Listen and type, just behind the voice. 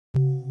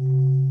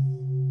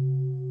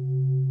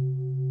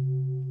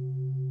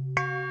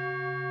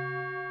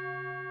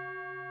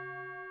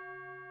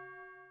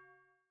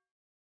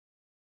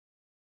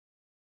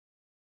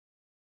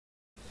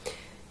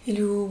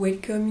Hello,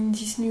 welcome in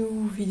this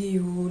new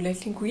video,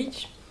 Light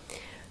Language.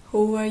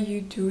 How are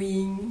you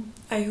doing?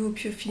 I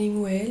hope you're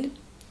feeling well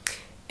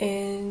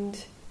and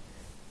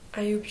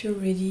I hope you're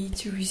ready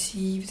to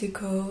receive the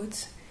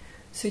codes.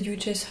 So you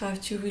just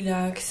have to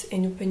relax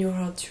and open your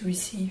heart to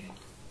receive.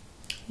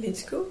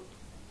 Let's go.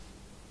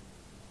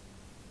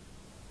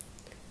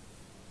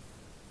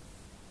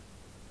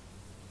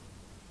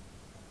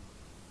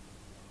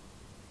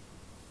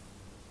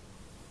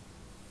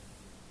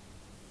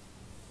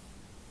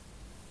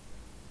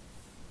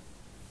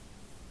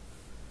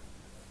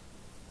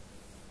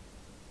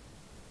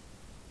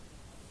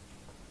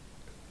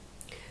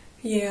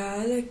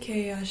 Yea la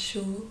ke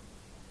asho,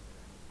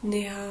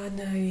 neha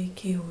na e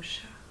ke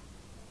osha.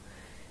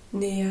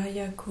 Nea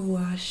ya ko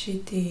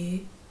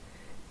ashite,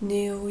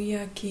 neo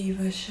ya ki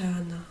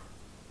vashana.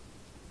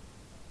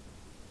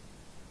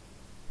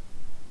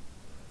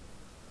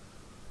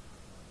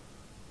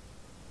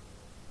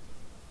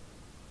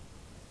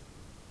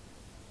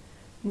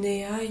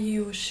 Nea ye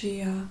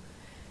oshia,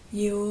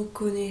 ye o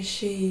kone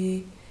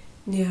she,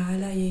 nea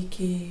la ye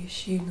ke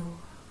shino.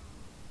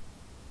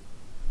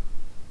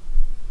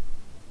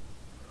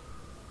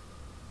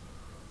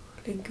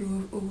 Let go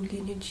of all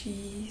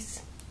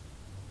energies.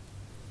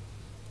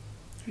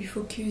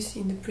 Refocus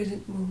in the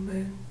present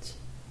moment.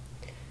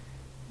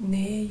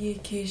 Ne ye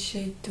ke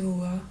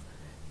shetoa,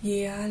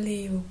 ye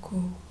ale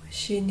oko,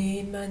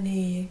 shine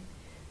mane,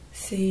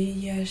 se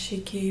ya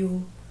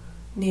shikeo,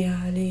 ne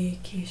ale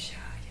ke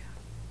shaya.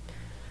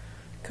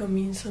 Come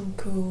in some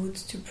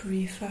codes to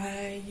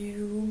purify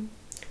you,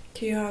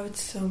 clear out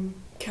some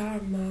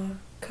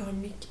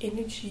karmic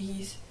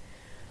energies.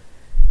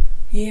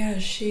 Ye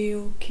she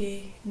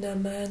oke,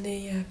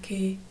 namane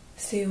yake,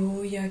 se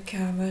o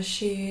yakava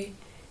she,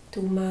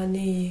 tu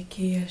mane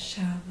ke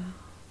ashava.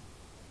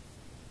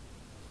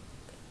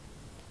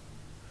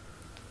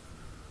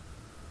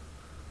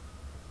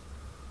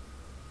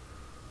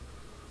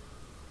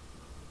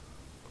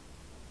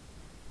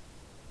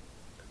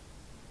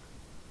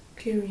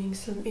 Clearing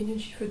some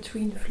energy for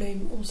twin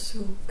flame,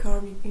 also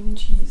karmic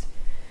energies.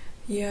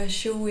 Ya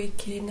sho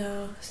eke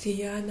na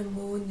siya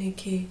namo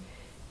neke,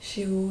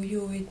 shio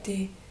yo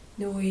ete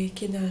no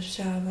eke na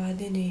shava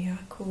dene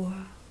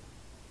akoa.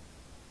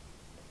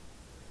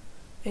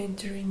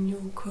 Entering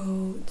new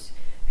codes.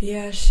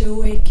 Ya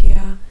sho eke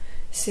a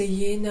se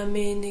ye na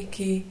me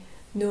neke,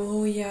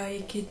 no ya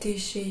eke te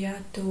she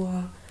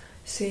atoa,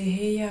 se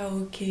he ya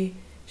oke,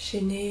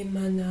 shene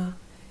mana,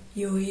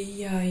 yo he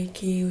ya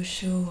eke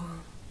oshoa.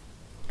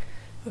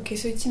 Okay,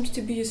 so it seems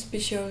to be a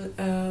special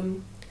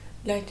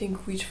light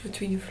language for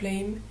twin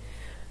flame.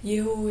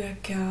 Yeho ya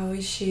ka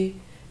ishe,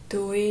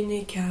 to e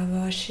ne ka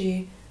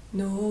washe,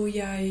 no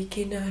ya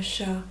eke na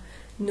sha,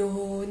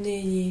 no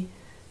ne ye,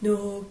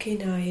 no ke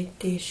na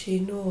ete she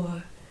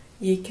noa,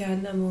 ye ka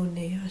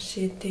namone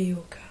ashe te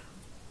yoka.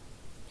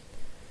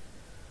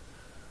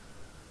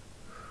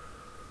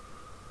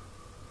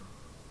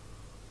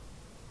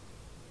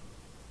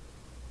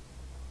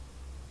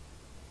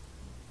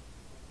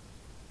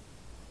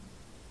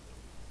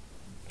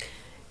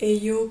 E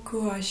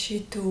yoko ashe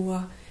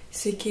toa,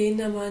 se ke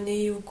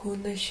namane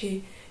yoko na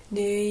she,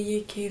 ne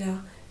ye ke la,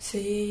 se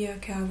ye ya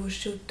ka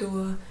wosho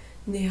toa,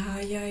 ne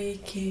haya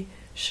eke,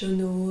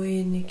 shono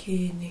e ne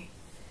ke ne.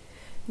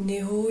 Ne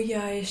ho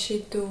ya e she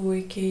to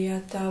e ke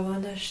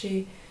atawana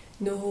she,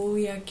 no ho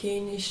ya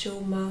ke ne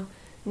shoma,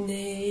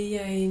 ne e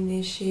ya e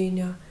ne she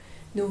na,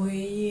 no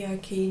he ya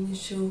ke ne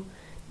sho,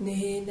 ne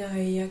he na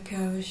e ya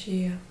ka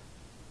shea.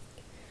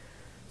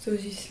 So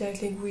this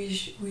light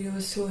language will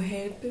also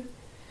help,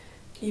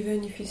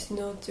 even if it's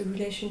not a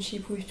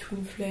relationship with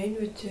twin flame,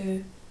 but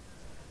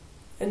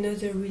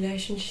another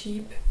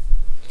relationship.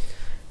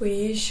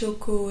 Weye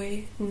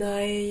shokoe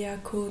nae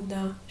yako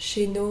na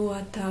shino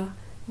ata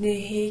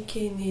ne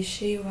heke ne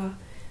shewa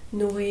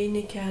no e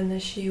ne kana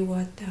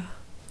shewata.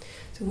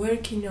 So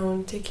working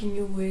on taking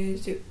away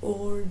the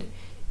old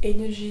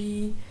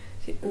energy,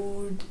 the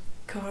old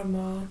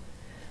karma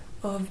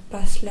of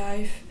past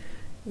life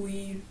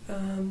with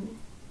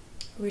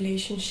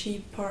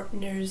relationship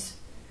partners,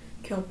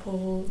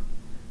 couple,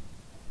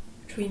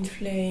 twin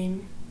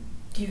flame,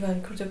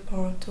 divine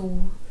counterpart,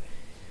 or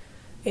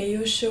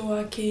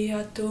Eyosho ake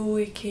ato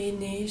eke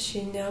ne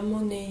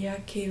shinamone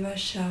yake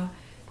vasha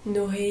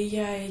no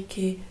heya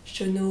eke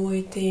shono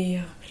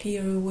ete.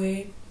 Clear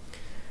away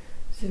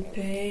the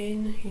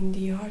pain in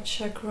the heart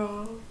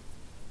chakra.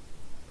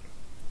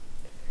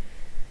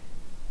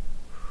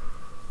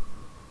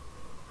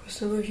 For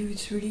some of you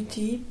it's really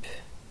deep.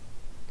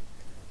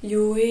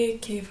 Yo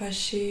eke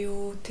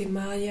vasheo te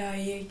maya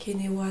eke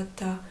ne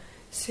wata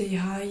se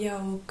haya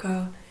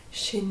oka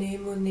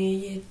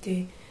shinemone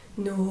yete.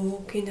 No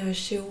ho ke na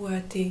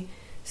shewate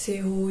se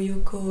ho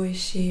yoko e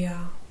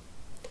shea.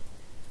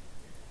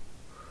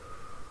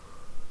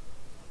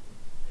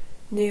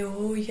 Ne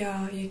ho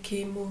ya ye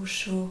ke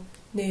mosho,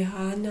 ne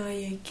hana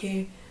ye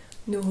ke,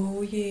 no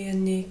ho ye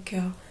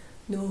aneka,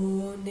 no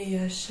ho ne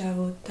a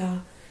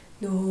shavota,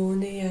 no ho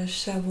ne a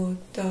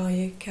shavota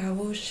ye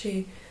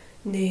kavoshe,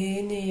 ne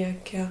he ne a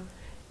ka,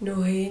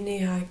 no he ne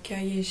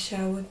haka ye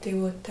shawo te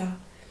wata.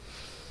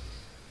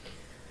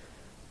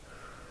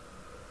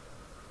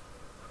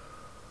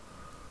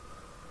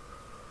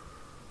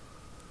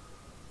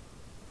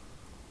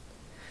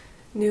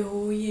 Ne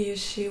ho ye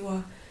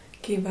shiwa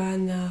ke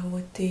vana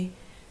wote,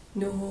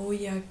 no ho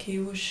ya ke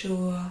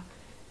ushoa,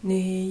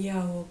 ne he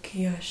ya o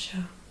ke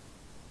asha.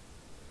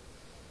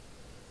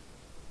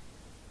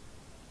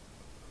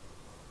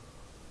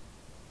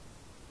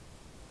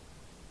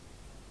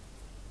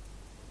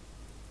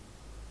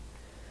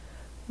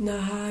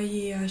 Naha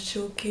ye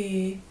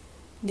ashoke,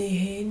 ne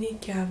he ni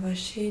kia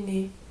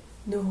vashene,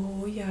 no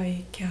ho ya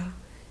e kia,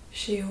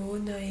 she ho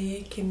na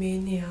e ke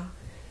menea,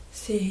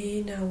 se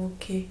he na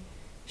oke,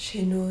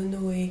 she no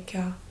no e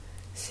kia,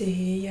 se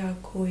he ya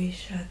ko e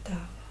shata.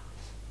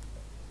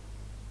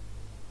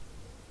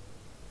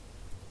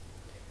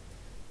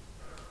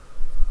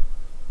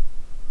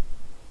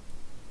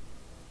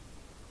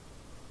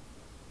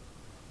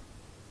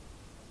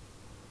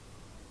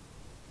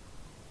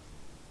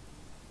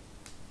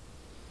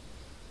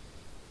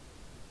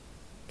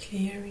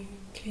 Clearing,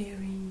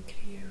 clearing,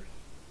 clearing.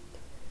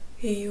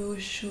 E o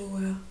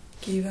shua,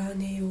 ki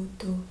vane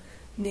oto,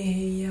 ne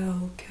he ya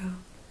oka,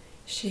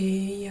 she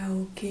he ya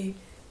oke,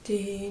 te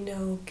he na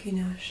oke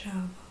na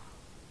shava.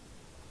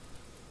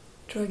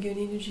 Dragon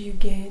energy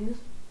again,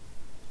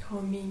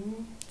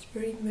 calming, it's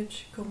very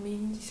much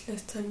calming this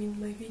last time in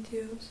my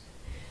videos.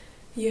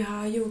 Ye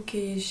ha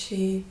yoke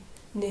she,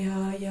 ne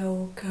ha ya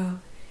oka,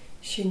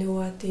 she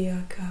no ate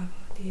akava,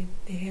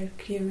 the hair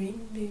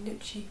clearing, the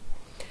energy.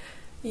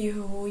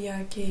 Iho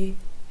yake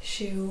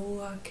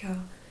sheo aka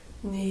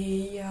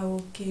ne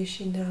yaoke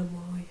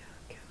shinamo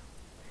yaka.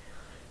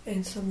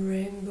 And some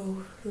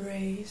rainbow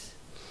rays.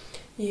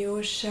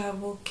 Iho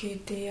shavo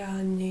ke te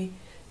ane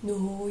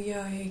no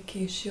ya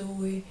eke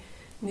shoe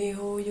ne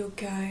ho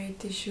yokai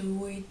te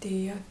shoe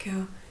te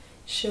yaka.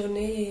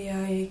 Shone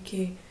ya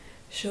eke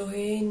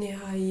shohe ne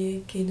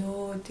haye ke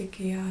no te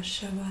ke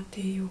ashava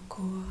te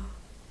yokoa.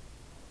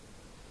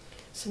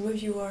 Some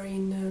of you are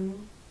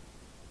in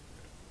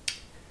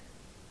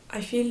I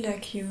feel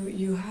like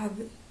you have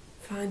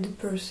found a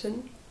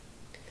person,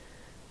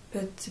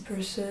 but the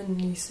person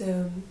is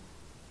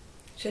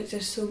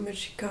there's so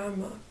much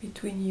karma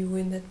between you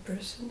and that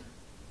person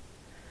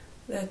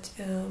that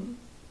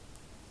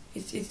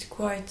it's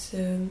quite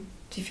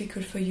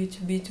difficult for you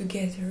to be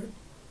together.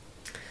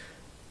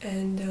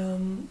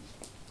 And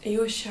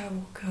eo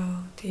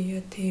shavoka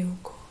te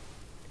teoko,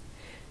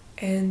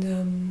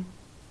 and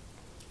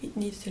it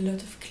needs a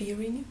lot of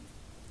clearing.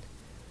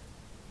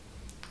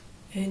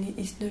 And it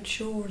is not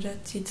sure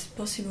that it's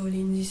possible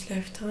in this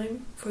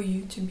lifetime for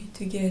you to be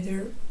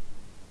together,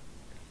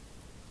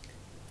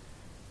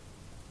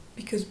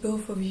 because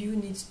both of you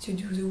needs to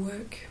do the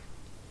work.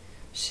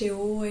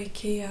 Sheo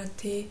eke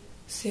ate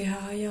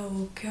sehaya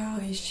oka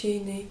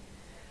eshene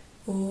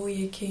o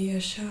eke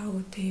yasha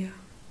otea.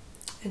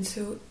 And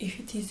so if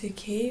it is the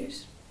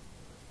case,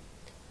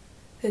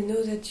 then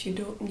know that you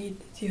don't need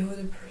the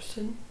other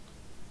person.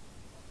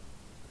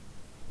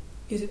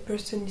 If the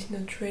person is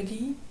not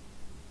ready,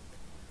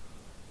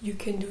 you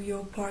can do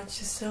your part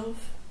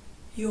yourself.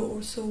 You're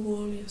also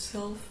whole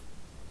yourself.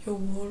 You're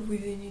whole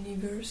with the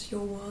universe.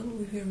 You're one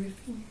with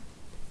everything.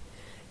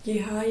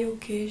 Yehayo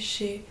ke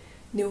she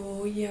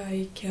no ya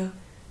eka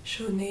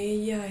shone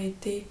ya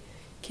ete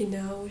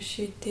kinao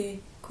shite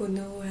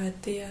kono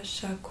ate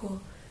ashako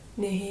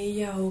nehe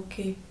ya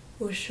oke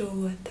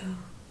oshoata.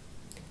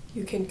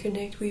 You can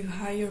connect with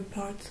higher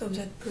parts of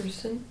that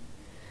person,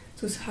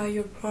 those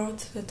higher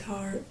parts that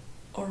are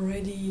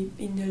already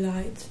in the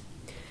light.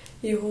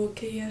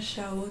 Ihoke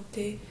yasha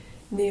ote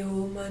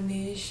neo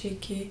mane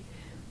sheke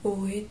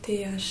o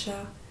ete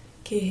asha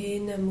ke he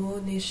namo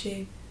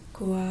neshe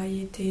ko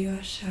ai te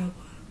ashawa.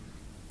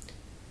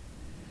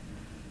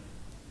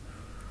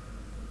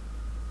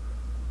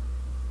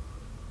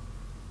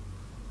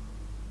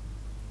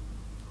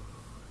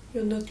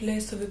 You're not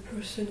less of a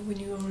person when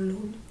you are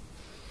alone.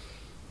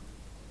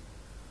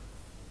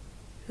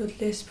 You're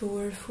not less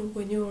powerful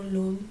when you're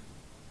alone.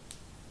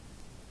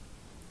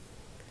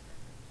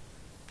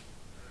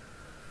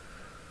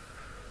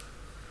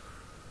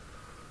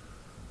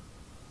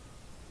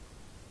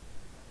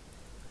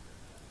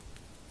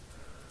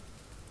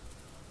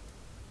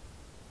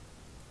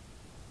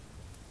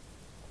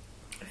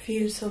 I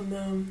feel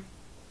some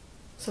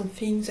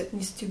things that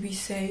needs to be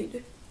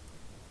said.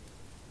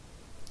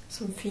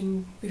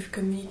 Something with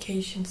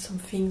communication, some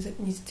things that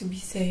needs to be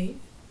said.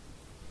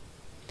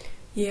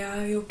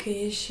 Ya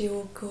yoke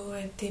shioko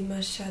ate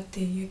mashate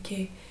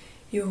yoke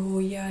yoho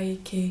ya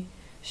ike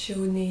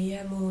shone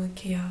yamo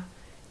ikea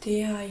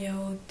te aya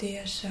o te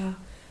asha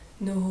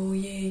noho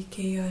ye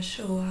ike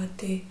asho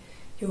ate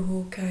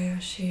yoho kaya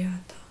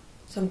sheata.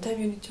 Sometimes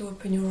you need to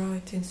open your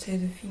heart and say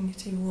the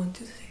things that you want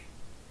to say,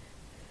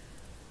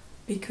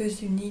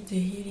 because you need the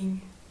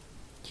healing.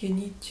 You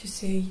need to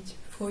say it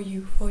for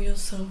you, for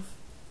yourself.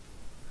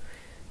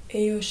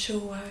 Eo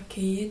showa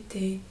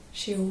keete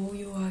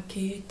sheoyo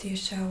keete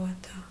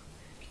shawata.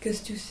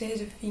 Because to say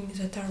the things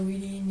that are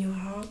really in your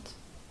heart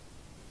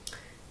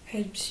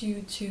helps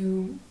you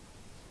to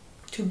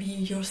be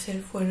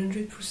yourself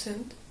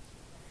 100%.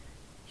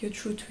 You're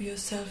true to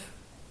yourself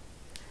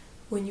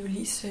when you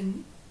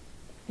listen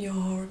your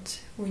heart,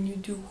 when you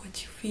do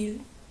what you feel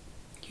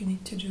you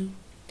need to do.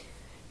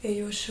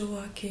 Eyo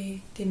shoa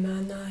ke te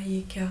mana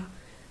ika,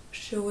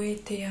 shoe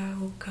te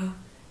aoka,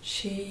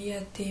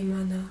 sheia te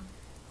mana,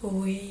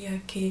 oeia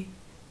ke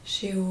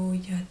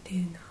sheoia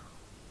tena.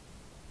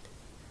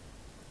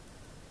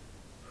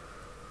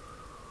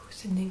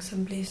 Sending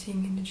some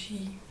blessing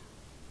energy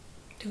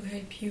to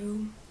help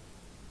you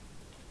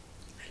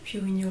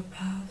in your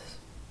path.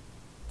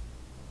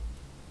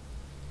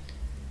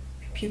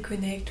 Help you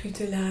connect with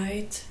the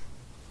light.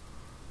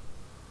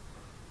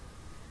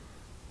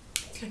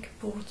 It's like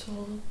a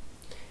portal.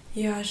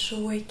 Ya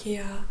shoe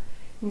kea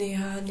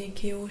neha ne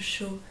ke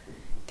osho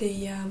te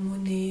ya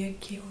mone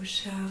ke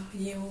osha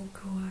ye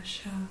oko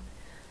asha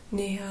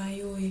neha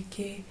yo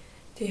eke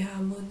te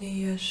ha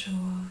mone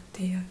ashoa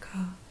te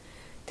aka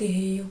te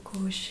he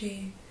oko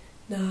she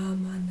na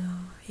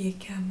mana ye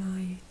kama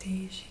ye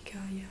te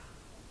shikaya.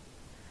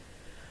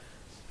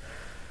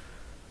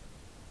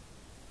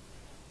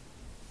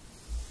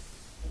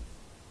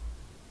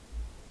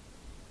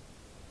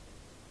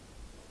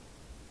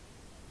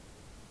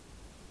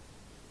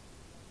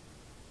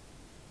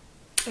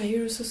 I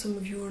hear also some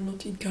of you are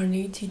not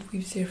incarnated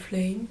with their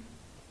flame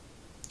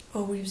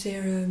or with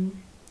their,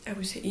 I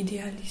would say,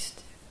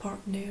 idealist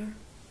partner.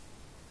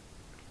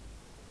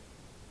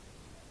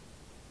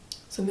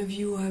 Some of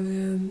you have,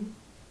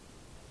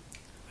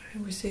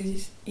 I would say,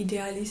 this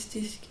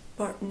idealistic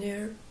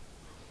partner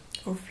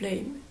or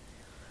flame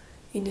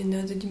in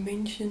another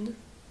dimension.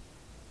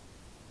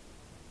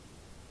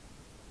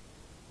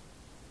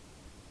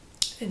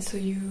 And so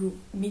you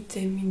meet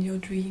them in your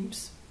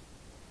dreams.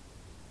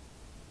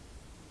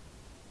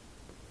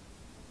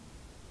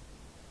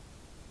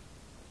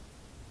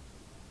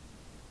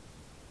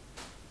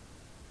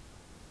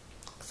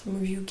 Some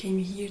of you came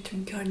here to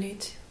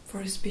incarnate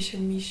for a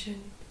special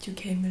mission, but you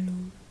came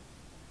alone.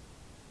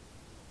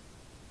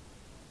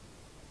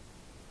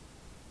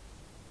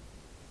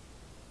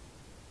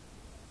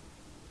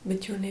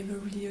 But you're never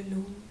really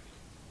alone,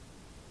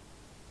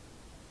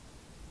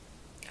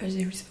 as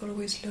there is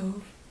always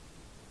love,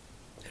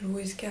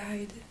 always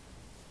guide,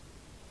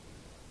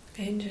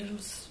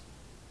 angels,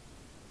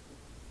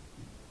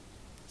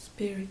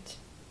 spirit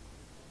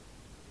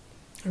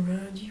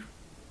around you.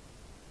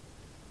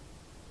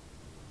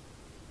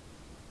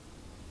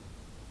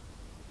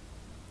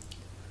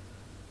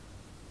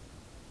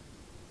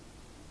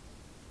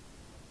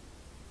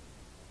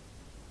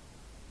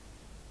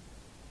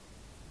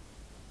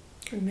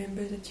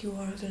 Remember that you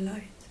are the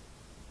light.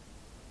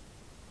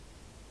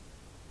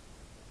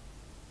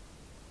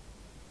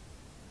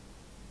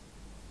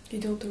 You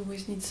don't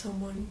always need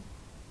someone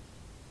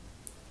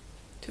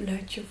to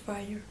light your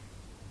fire.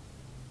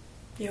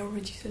 You're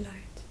already the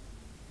light.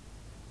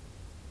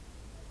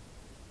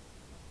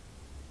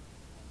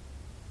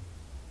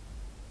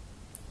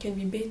 It can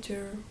be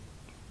better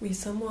with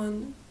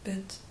someone,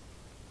 but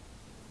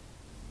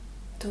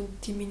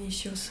don't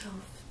diminish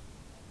yourself.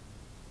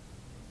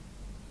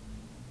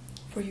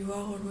 For you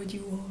are already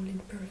whole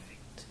and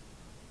perfect.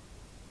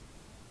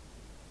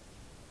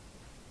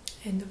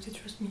 End of the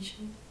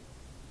transmission.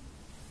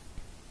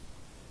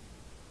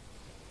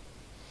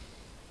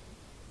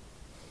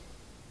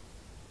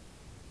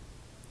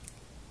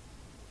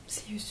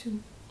 See you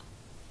soon.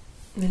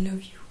 I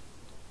love you.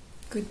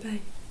 Goodbye.